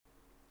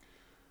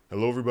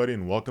Hello, everybody,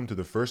 and welcome to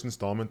the first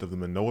installment of the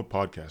Minoa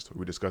Podcast, where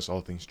we discuss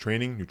all things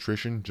training,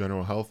 nutrition,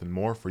 general health, and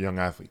more for young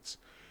athletes.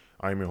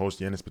 I am your host,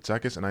 Yanis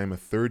Patsakis, and I am a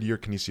third-year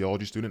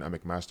kinesiology student at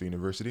McMaster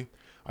University.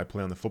 I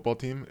play on the football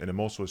team, and am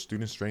also a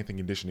student strength and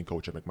conditioning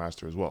coach at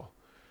McMaster as well.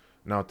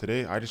 Now,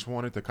 today, I just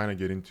wanted to kind of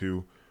get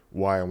into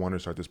why I wanted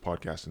to start this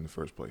podcast in the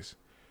first place.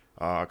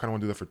 I kind of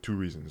want to do that for two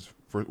reasons.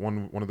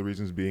 One of the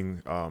reasons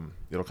being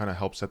it'll kind of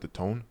help set the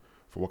tone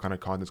for what kind of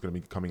content is going to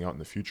be coming out in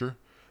the future,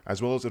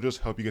 as well as it'll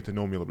just help you get to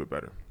know me a little bit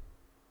better.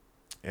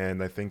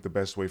 And I think the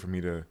best way for me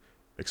to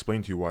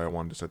explain to you why I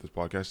wanted to start this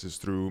podcast is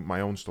through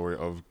my own story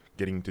of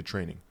getting into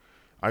training.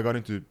 I got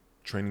into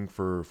training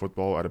for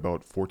football at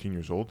about 14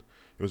 years old.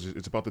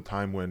 It's about the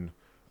time when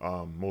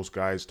most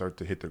guys start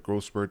to hit their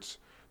growth spurts,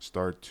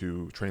 start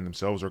to train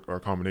themselves, or a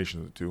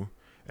combination of the two.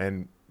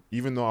 And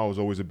even though I was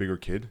always a bigger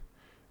kid,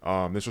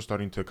 this was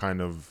starting to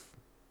kind of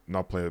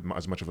not play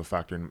as much of a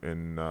factor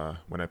in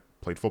when I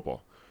played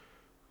football.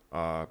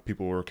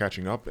 People were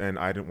catching up, and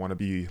I didn't want to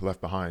be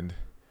left behind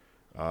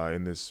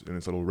in this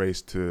little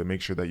race to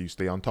make sure that you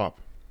stay on top.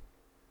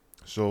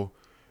 So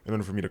in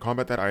order for me to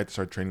combat that, I had to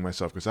start training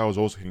myself because I was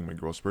also hitting my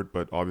growth spurt,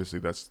 but obviously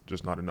that's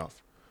just not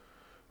enough.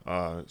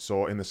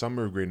 So in the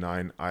summer of grade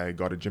 9, I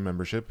got a gym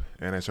membership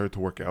and I started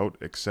to work out,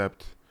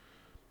 except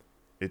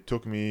it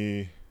took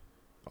me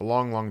a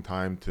long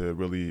time to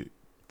really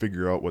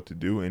figure out what to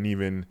do. And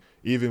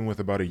even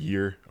with about a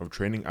year of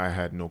training, I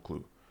had no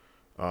clue.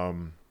 I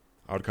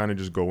would kind of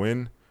just go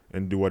in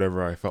and do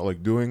whatever I felt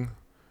like doing.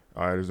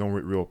 There's no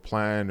real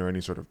plan or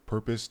any sort of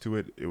purpose to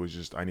it. It was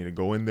just I need to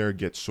go in there,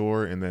 get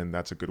sore, and then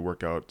that's a good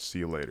workout. See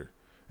you later.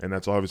 And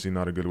that's obviously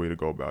not a good way to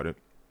go about it.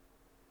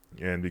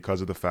 And because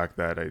of the fact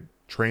that I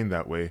trained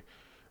that way,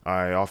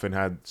 I often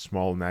had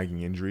small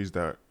nagging injuries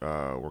that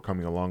were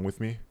coming along with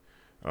me,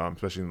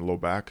 especially in the low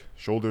back.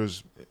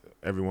 Shoulders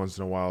every once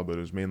in a while, but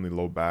it was mainly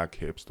low back,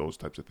 hips, those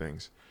types of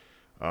things.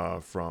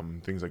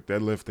 From things like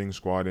deadlifting,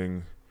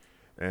 squatting.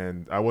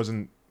 And I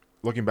wasn't,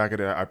 looking back at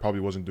it, I probably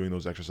wasn't doing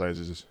those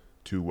exercises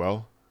too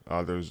well.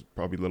 There's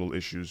probably little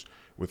issues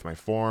with my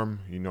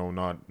form,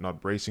 not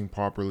bracing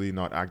properly,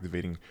 not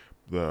activating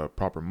the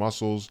proper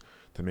muscles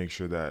to make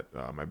sure that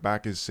my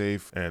back is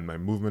safe and my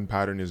movement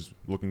pattern is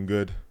looking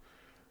good,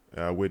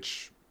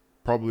 which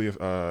probably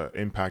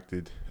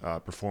impacted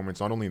performance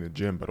not only in the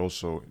gym but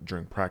also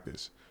during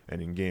practice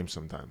and in games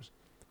sometimes.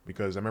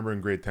 Because I remember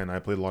in grade 10 I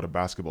played a lot of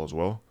basketball as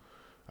well.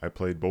 I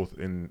played both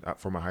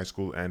for my high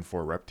school and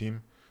for a rep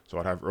team. So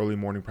I'd have early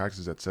morning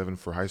practices at 7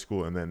 for high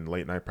school, and then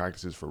late night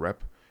practices for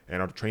rep.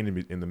 And I'd train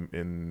about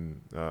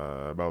in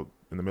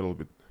the middle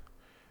of it,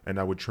 and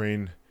I would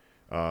train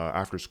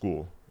after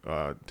school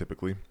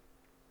typically.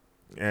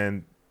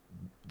 And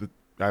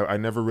I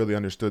never really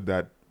understood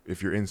that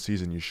if you're in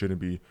season, you shouldn't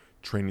be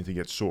training to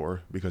get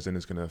sore because then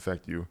it's going to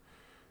affect you.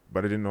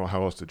 But I didn't know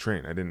how else to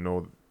train. I didn't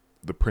know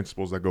the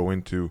principles that go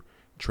into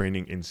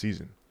training in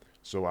season.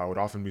 So I would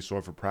often be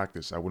sore for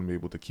practice. I wouldn't be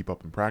able to keep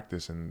up in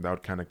practice, and that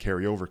would kind of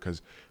carry over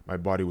because my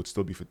body would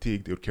still be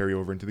fatigued. It would carry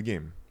over into the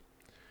game,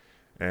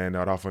 and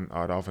I'd often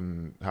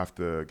have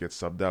to get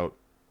subbed out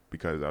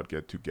because I'd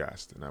get too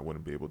gassed, and I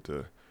wouldn't be able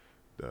to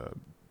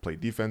play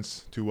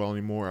defense too well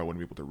anymore. I wouldn't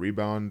be able to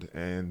rebound,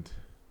 and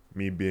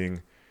me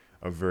being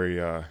a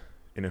very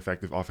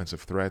ineffective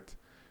offensive threat,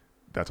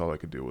 that's all I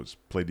could do was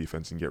play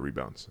defense and get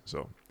rebounds.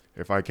 So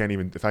if I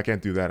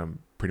can't do that, I'm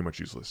pretty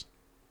much useless.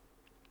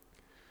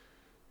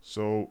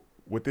 So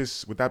with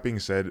that being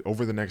said,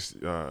 over the next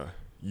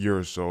year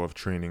or so of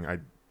training, I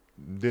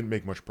didn't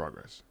make much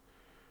progress.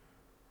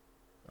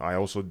 I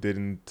also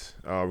didn't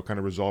kind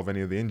of resolve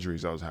any of the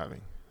injuries I was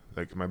having.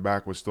 Like my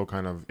back was still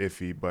kind of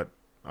iffy, but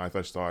I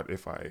just thought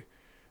if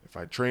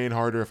I train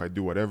harder, if I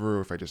do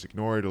whatever, if I just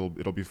ignore it,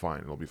 it'll be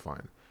fine. It'll be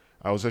fine.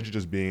 I was essentially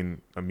just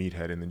being a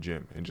meathead in the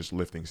gym and just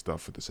lifting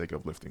stuff for the sake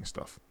of lifting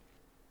stuff.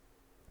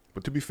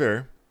 But to be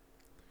fair,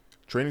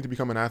 training to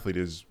become an athlete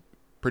is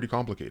pretty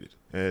complicated.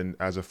 And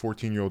as a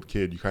 14-year-old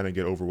kid, you kind of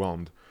get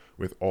overwhelmed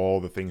with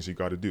all the things you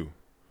got to do.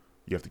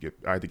 I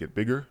had to get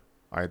bigger.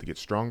 I had to get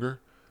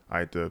stronger. I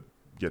had to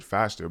get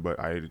faster, but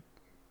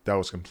that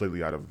was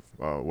completely out of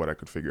what I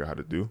could figure out how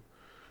to do.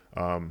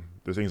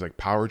 There's things like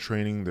power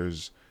training.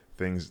 There's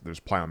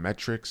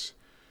plyometrics.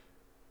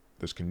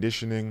 There's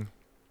conditioning.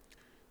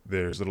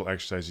 There's little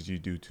exercises you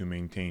do to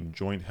maintain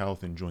joint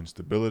health and joint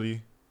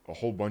stability. A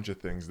whole bunch of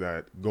things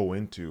that go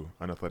into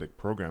an athletic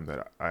program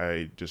that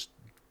I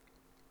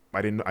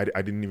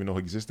didn't even know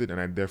existed,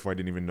 and therefore I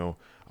didn't even know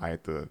I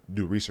had to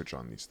do research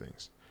on these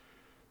things.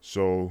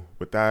 So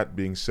with that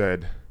being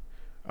said,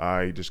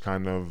 I just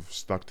kind of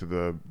stuck to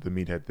the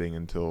meathead thing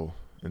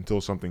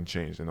until something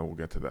changed, and then we'll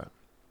get to that.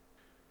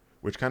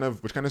 Which kind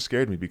of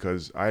scared me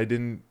because since I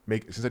didn't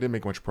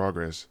make much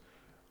progress,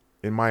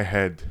 in my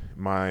head,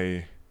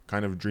 my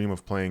kind of dream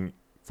of playing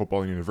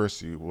football in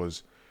university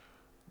was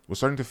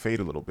starting to fade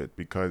a little bit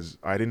because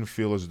I didn't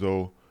feel as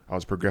though I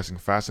was progressing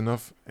fast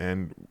enough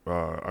and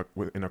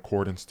in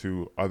accordance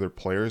to other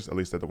players, at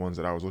least at the ones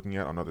that I was looking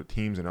at on other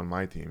teams and on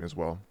my team as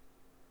well.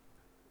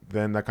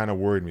 Then that kind of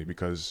worried me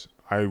because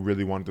I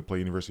really wanted to play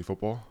university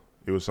football.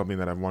 It was something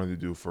that I've wanted to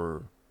do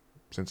for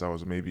since I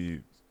was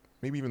maybe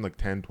even like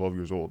 10, 12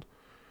 years old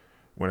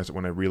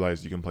when I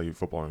realized you can play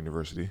football in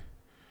university.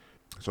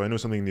 So I knew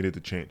something needed to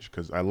change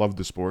because I loved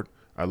the sport.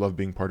 I loved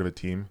being part of a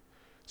team.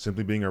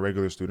 Simply being a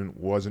regular student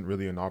wasn't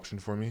really an option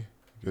for me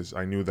because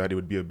I knew that it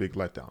would be a big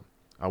letdown.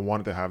 I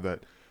wanted to have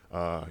that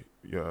uh,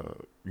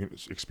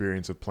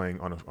 experience of playing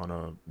on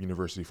a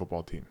university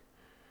football team.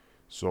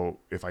 So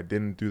if I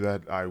didn't do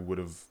that, it would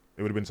have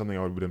been something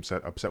I would have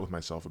been upset with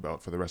myself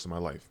about for the rest of my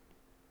life.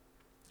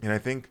 And I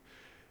think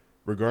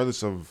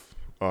regardless of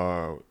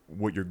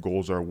what your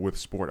goals are with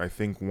sport, I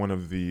think one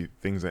of the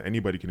things that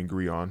anybody can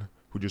agree on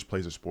who just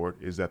plays a sport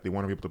is that they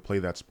want to be able to play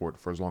that sport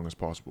for as long as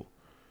possible.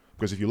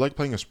 Because if you like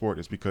playing a sport,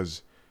 it's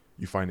because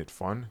you find it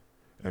fun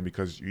and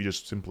because you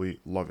just simply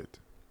love it.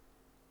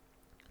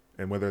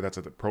 And whether that's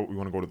at the pro, you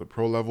want to go to the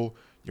pro level,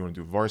 you want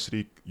to do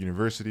varsity,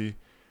 university,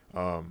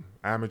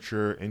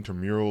 amateur,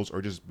 intramurals,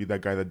 or just be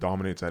that guy that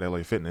dominates at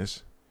LA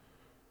Fitness,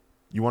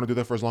 you want to do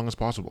that for as long as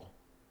possible.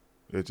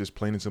 It's just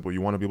plain and simple. You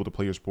want to be able to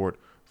play your sport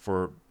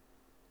for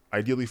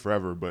ideally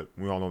forever, but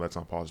we all know that's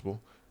not possible.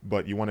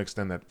 But you want to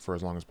extend that for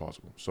as long as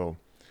possible. So,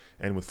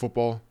 and with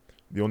football,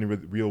 the only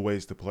real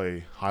ways to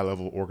play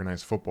high-level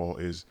organized football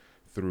is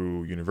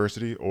through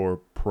university or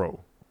pro.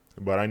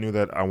 But I knew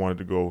that I wanted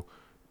to go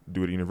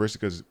do it at university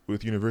because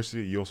with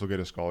university, you also get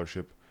a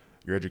scholarship.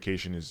 Your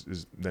education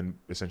is then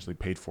essentially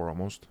paid for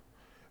almost.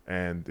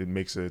 And it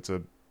makes it,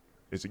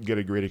 you get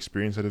a great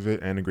experience out of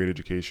it and a great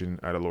education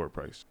at a lower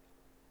price.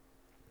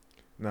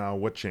 Now,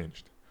 what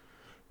changed?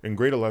 In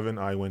grade 11,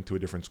 I went to a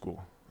different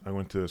school. I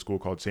went to a school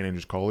called St.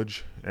 Andrews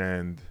College,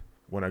 and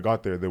when I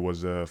got there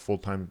was a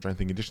full-time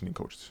strength and conditioning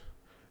coach.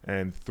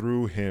 And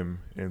through him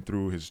and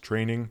through his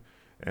training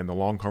and the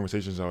long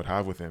conversations I would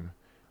have with him,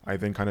 I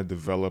then kind of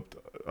developed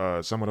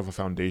somewhat of a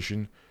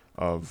foundation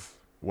of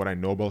what I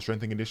know about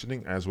strength and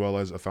conditioning, as well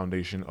as a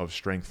foundation of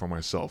strength for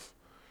myself.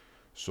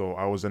 So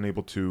I was then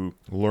able to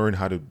learn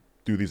how to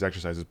do these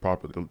exercises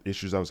properly. The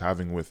issues I was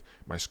having with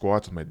my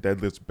squats, my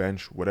deadlifts,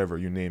 bench, whatever,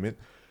 you name it,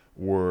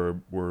 were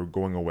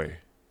going away.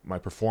 My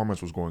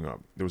performance was going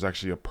up. There was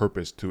actually a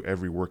purpose to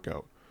every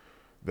workout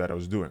that I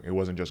was doing. It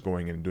wasn't just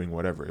going in and doing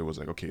whatever. It was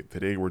like, okay,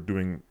 today we're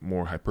doing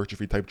more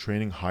hypertrophy type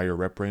training, higher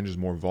rep ranges,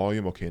 more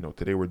volume. Okay, no,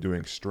 today we're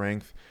doing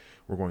strength.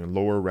 We're going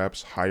lower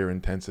reps, higher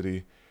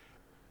intensity.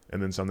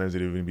 And then sometimes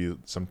there'd even be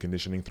some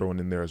conditioning thrown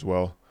in there as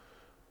well,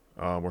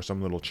 or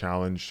some little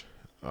challenge,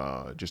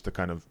 just to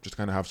kind of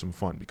have some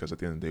fun, because at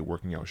the end of the day,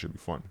 working out should be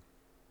fun.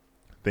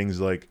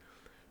 Things like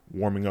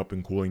warming up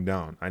and cooling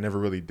down. I never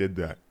really did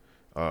that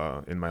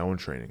in my own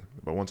training,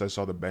 but once I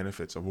saw the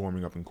benefits of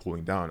warming up and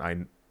cooling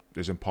down,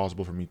 it's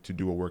impossible for me to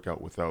do a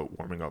workout without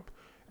warming up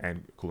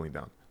and cooling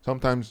down.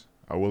 Sometimes,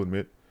 I will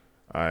admit,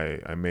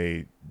 I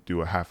may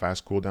do a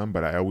half-ass cool down,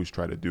 but I always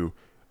try to do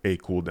a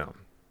cool down,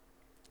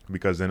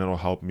 because then it'll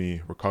help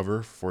me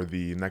recover for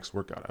the next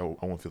workout. I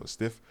won't feel as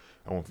stiff,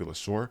 I won't feel as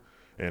sore,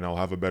 and I'll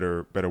have a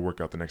better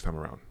workout the next time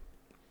around.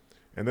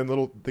 And then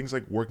little things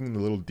like working the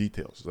little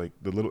details,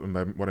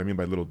 what I mean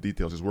by little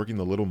details is working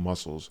the little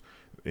muscles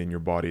in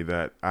your body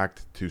that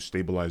act to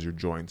stabilize your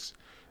joints,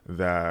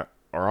 that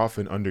are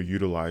often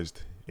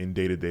underutilized in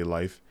day-to-day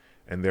life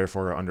and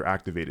therefore are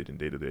underactivated in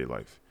day-to-day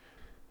life.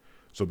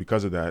 So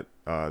because of that,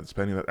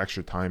 spending that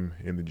extra time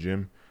in the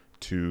gym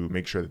to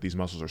make sure that these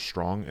muscles are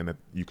strong and that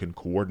you can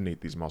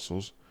coordinate these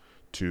muscles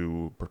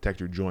to protect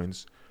your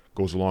joints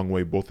goes a long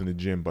way, both in the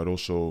gym but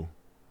also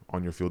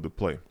on your field of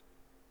play.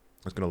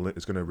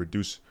 It's gonna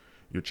reduce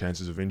your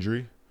chances of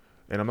injury.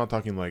 And I'm not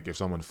talking like if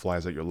someone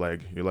flies at your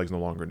leg's no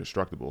longer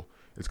indestructible.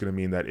 It's gonna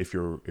mean that if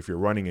you're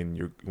running and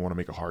you want to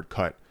make a hard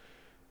cut,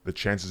 the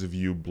chances of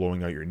you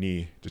blowing out your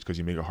knee just because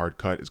you make a hard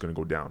cut is gonna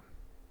go down.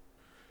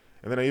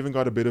 And then I even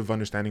got a bit of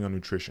understanding on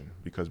nutrition,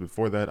 because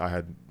before that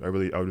I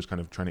was just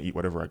kind of trying to eat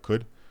whatever I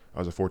could. I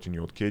was a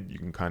 14-year-old kid. You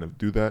can kind of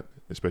do that,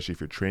 especially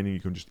if you're training. You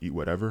can just eat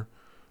whatever.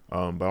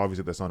 But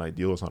obviously that's not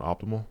ideal. It's not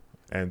optimal.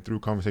 And through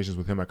conversations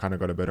with him, I kind of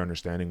got a better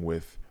understanding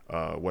with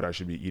what I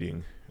should be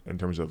eating in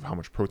terms of how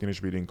much protein I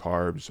should be eating,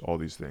 carbs, all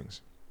these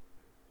things.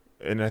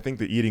 And I think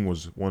the eating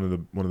was one of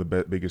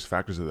the biggest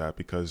factors of that,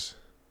 because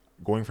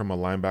going from a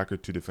linebacker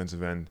to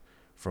defensive end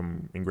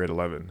in grade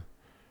 11,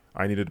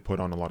 I needed to put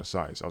on a lot of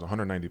size. I was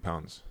 190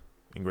 pounds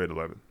in grade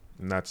 11,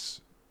 and that's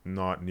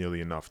not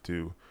nearly enough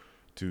to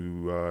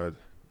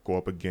go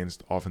up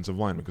against offensive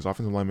linemen, because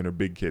offensive linemen are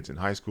big kids. In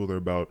high school, they're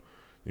about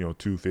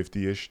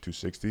 250-ish,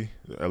 260,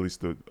 at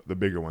least the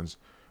bigger ones.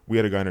 We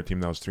had a guy on our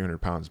team that was 300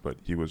 pounds, but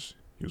he was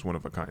one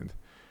of a kind.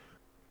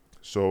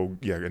 So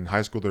yeah, in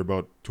high school they're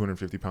about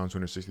 250 pounds,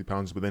 260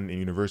 pounds, but then in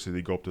university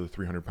they go up to the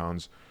 300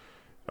 pounds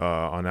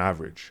on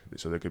average.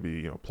 So they could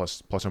be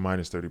plus or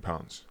minus 30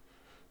 pounds.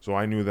 So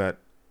I knew that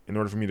in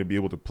order for me to be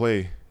able to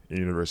play in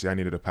university, I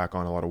needed to pack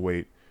on a lot of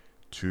weight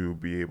to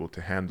be able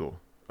to handle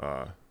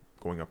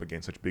going up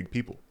against such big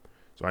people.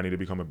 So I need to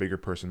become a bigger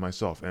person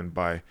myself, and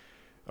by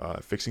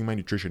fixing my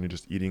nutrition and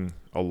just eating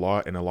a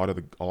lot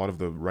of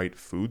the right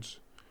foods,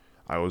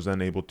 I was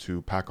then able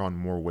to pack on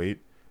more weight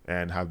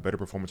and have better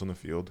performance on the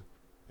field.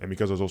 And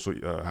because I was also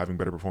having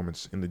better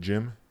performance in the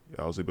gym,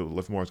 I was able to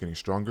lift more, I was getting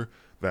stronger.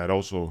 That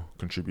also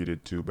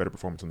contributed to better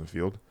performance on the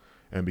field.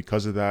 And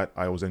because of that,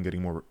 I was then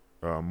getting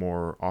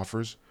more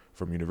offers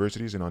from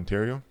universities in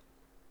Ontario,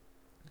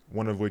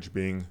 one of which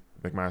being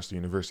McMaster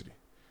University.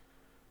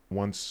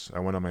 Once I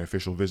went on my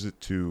official visit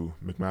to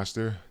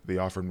McMaster, they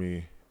offered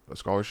me a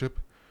scholarship,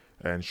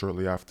 and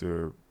shortly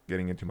after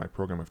getting into my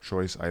program of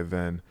choice, I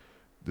then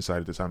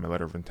decided to sign my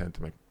letter of intent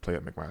to play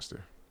at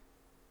McMaster.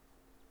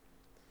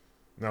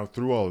 Now,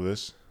 through all of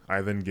this,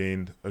 I then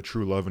gained a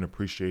true love and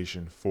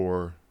appreciation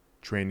for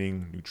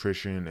training,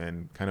 nutrition,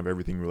 and kind of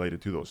everything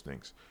related to those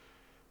things.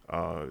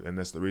 And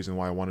that's the reason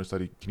why I want to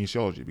study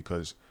kinesiology,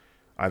 because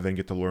I then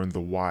get to learn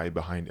the why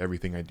behind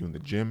everything I do in the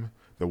gym,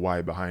 the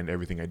why behind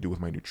everything I do with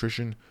my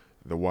nutrition,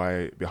 the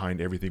why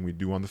behind everything we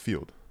do on the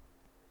field.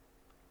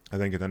 I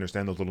then get to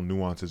understand those little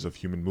nuances of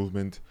human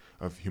movement,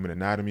 of human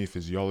anatomy,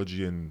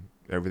 physiology, and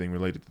everything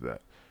related to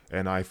that.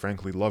 And I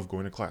frankly love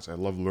going to class. I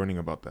love learning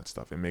about that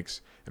stuff. It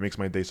makes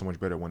my day so much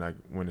better when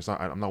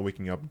I'm not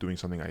waking up doing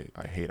something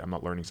I hate. I'm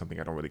not learning something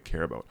I don't really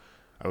care about.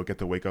 I will get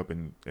to wake up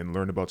and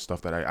learn about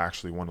stuff that I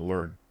actually want to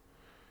learn.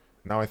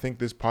 Now, I think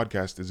this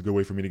podcast is a good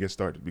way for me to get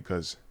started,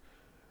 because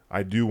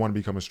I do want to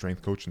become a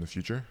strength coach in the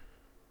future.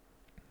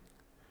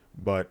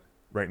 But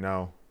right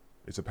now,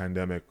 it's a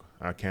pandemic.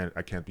 I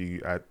can't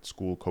be at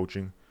school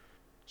coaching.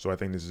 So I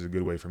think this is a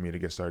good way for me to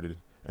get started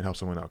and help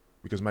someone out.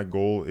 Because my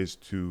goal is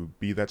to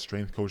be that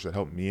strength coach that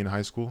helped me in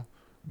high school,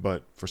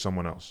 but for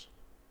someone else.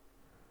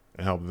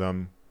 And help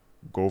them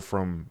go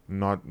from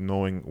not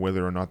knowing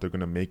whether or not they're going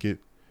to make it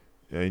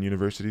in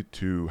university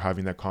to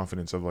having that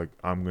confidence of like,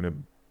 I'm going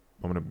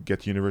to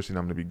get to university and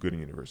I'm going to be good in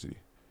university.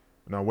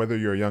 Now, whether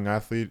you're a young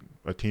athlete,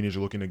 a teenager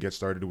looking to get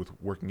started with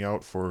working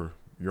out for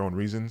your own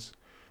reasons,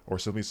 or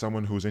simply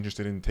someone who's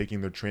interested in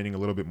taking their training a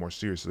little bit more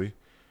seriously,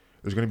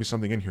 there's going to be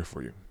something in here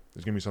for you.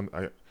 There's going to be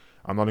something.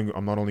 I'm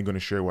not only going to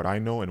share what I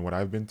know and what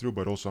I've been through,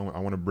 but also I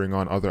want to bring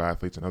on other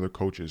athletes and other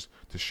coaches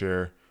to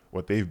share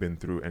what they've been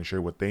through and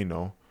share what they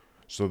know,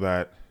 so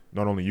that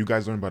not only you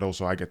guys learn, but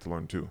also I get to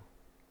learn too.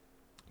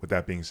 With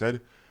that being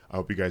said, I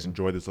hope you guys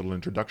enjoyed this little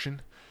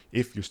introduction.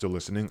 If you're still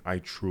listening, I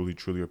truly,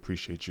 truly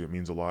appreciate you. It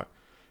means a lot.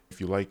 If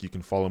you like, you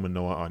can follow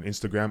Minoa on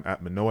Instagram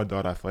at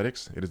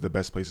minoa.athletics. It is the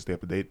best place to stay up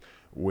to date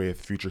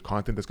with future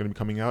content that's going to be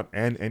coming out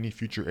and any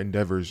future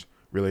endeavors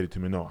related to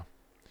Minoa.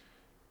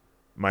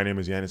 My name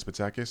is Yanis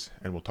Patsakis,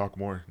 and we'll talk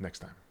more next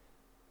time.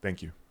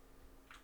 Thank you.